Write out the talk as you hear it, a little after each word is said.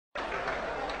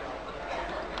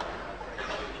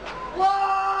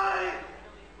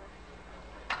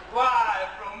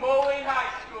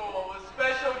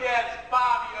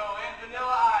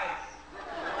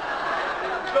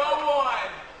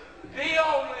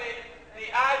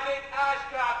Isaac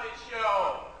Oshcrofit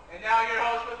Show. And now your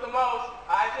host with the most,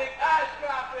 Isaac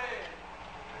Oshcrofit.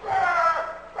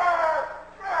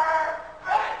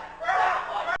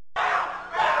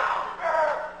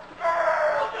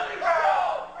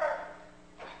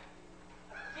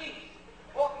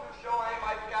 Welcome to the show. I am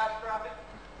Isaac Oshcrofit.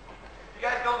 You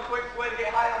guys know the quickest way to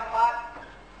get high on pot?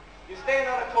 You stand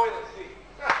on a toilet seat.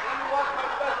 When you watch my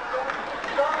special show,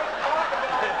 Jarvis talk about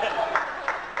it.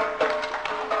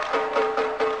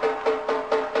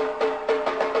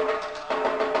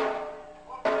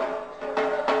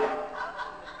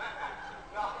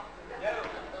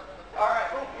 All right,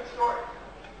 good story.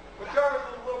 When Jarvis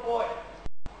was a little boy,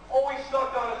 always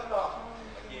sucked on his thumb.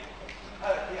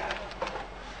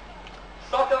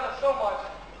 Sucked on it so much,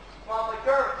 Mom's like,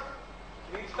 Jarvis,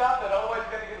 you need to stop that, otherwise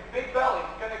you're going to get a big belly.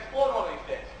 It's going to explode one of these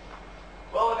days.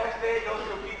 Well, the next day he goes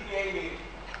to a PTA meeting.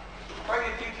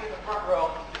 Pregnant teacher in the front row.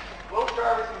 Little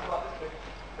Jarvis, he's about this big,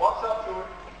 walks up to her,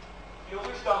 feels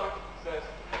her stomach, says,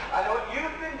 I know what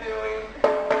you've been doing.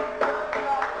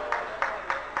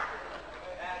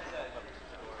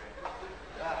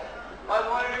 I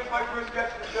want to introduce my first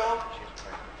guest to the show,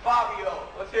 Fabio.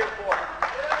 Let's hear it for him.